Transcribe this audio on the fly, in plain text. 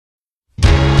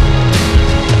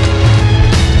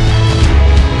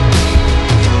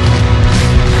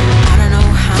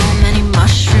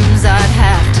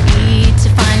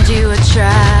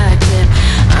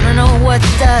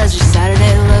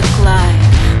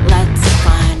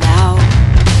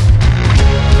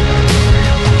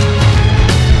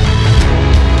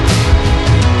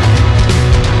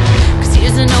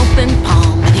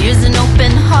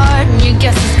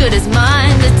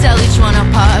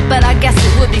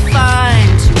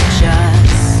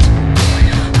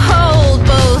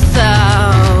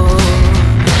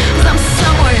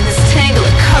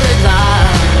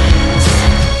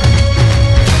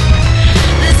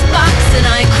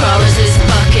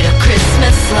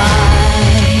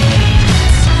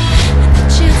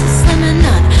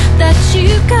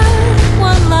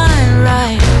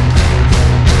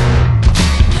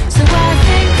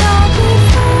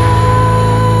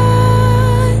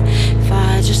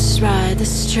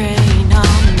train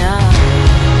all night.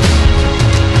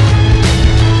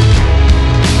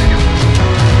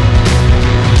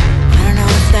 I don't know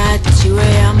if that 2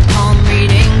 a.m. palm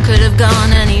reading could have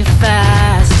gone any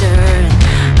faster.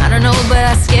 I don't know, but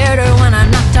I scared her when I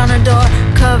knocked on her door,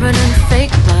 covered in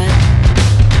fake blood.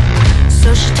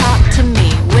 So she talked to me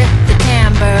with the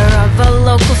timbre of a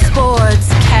local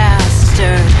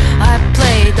sportscaster. I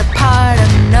played the part of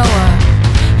Noah,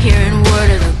 hearing word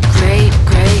of the great,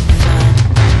 great flood.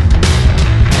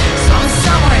 So I'm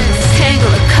somewhere in this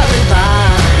tangle of colored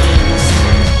lines.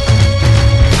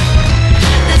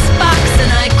 This box of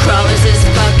night crawlers, this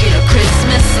bucket of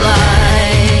Christmas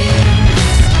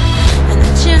lights, and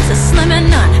the chance is slim and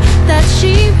none that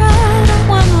she wrote a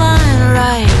one line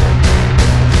right.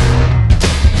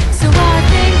 So I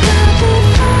think I'll be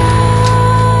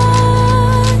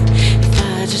fine if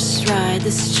I just ride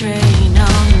this train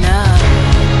all night.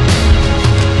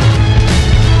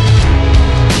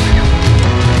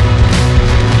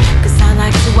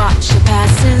 Watch the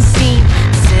passing scene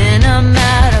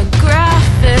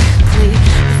cinematographically.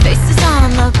 The faces on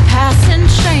the passing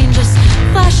train just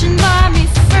flashing by me,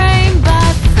 frame by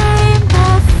frame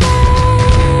by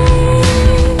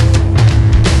frame.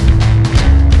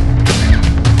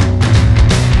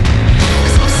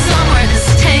 'Cause I'm somewhere in this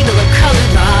tangle of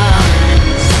colored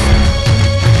lines.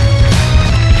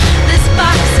 This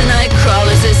box of night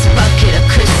crawlers, this bucket of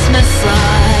Christmas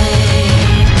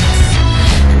lights,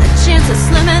 and the chance is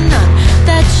slim and none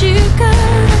that you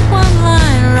got one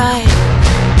line right.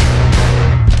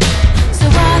 So I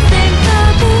think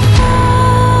I'll be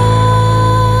fine,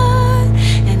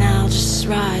 and I'll just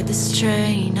ride this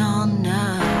train all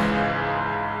night.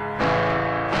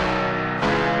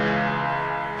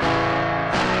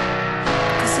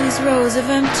 'Cause these rows of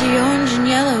empty orange and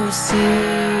yellow seats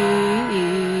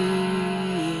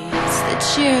that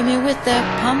cheer me with their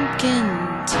pumpkin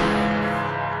teeth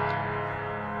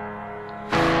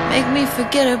make me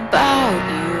forget about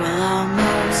you, and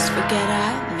almost forget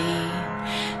at me.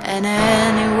 And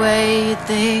anyway, you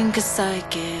think a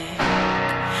psychic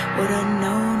would have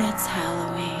known it's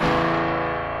Halloween.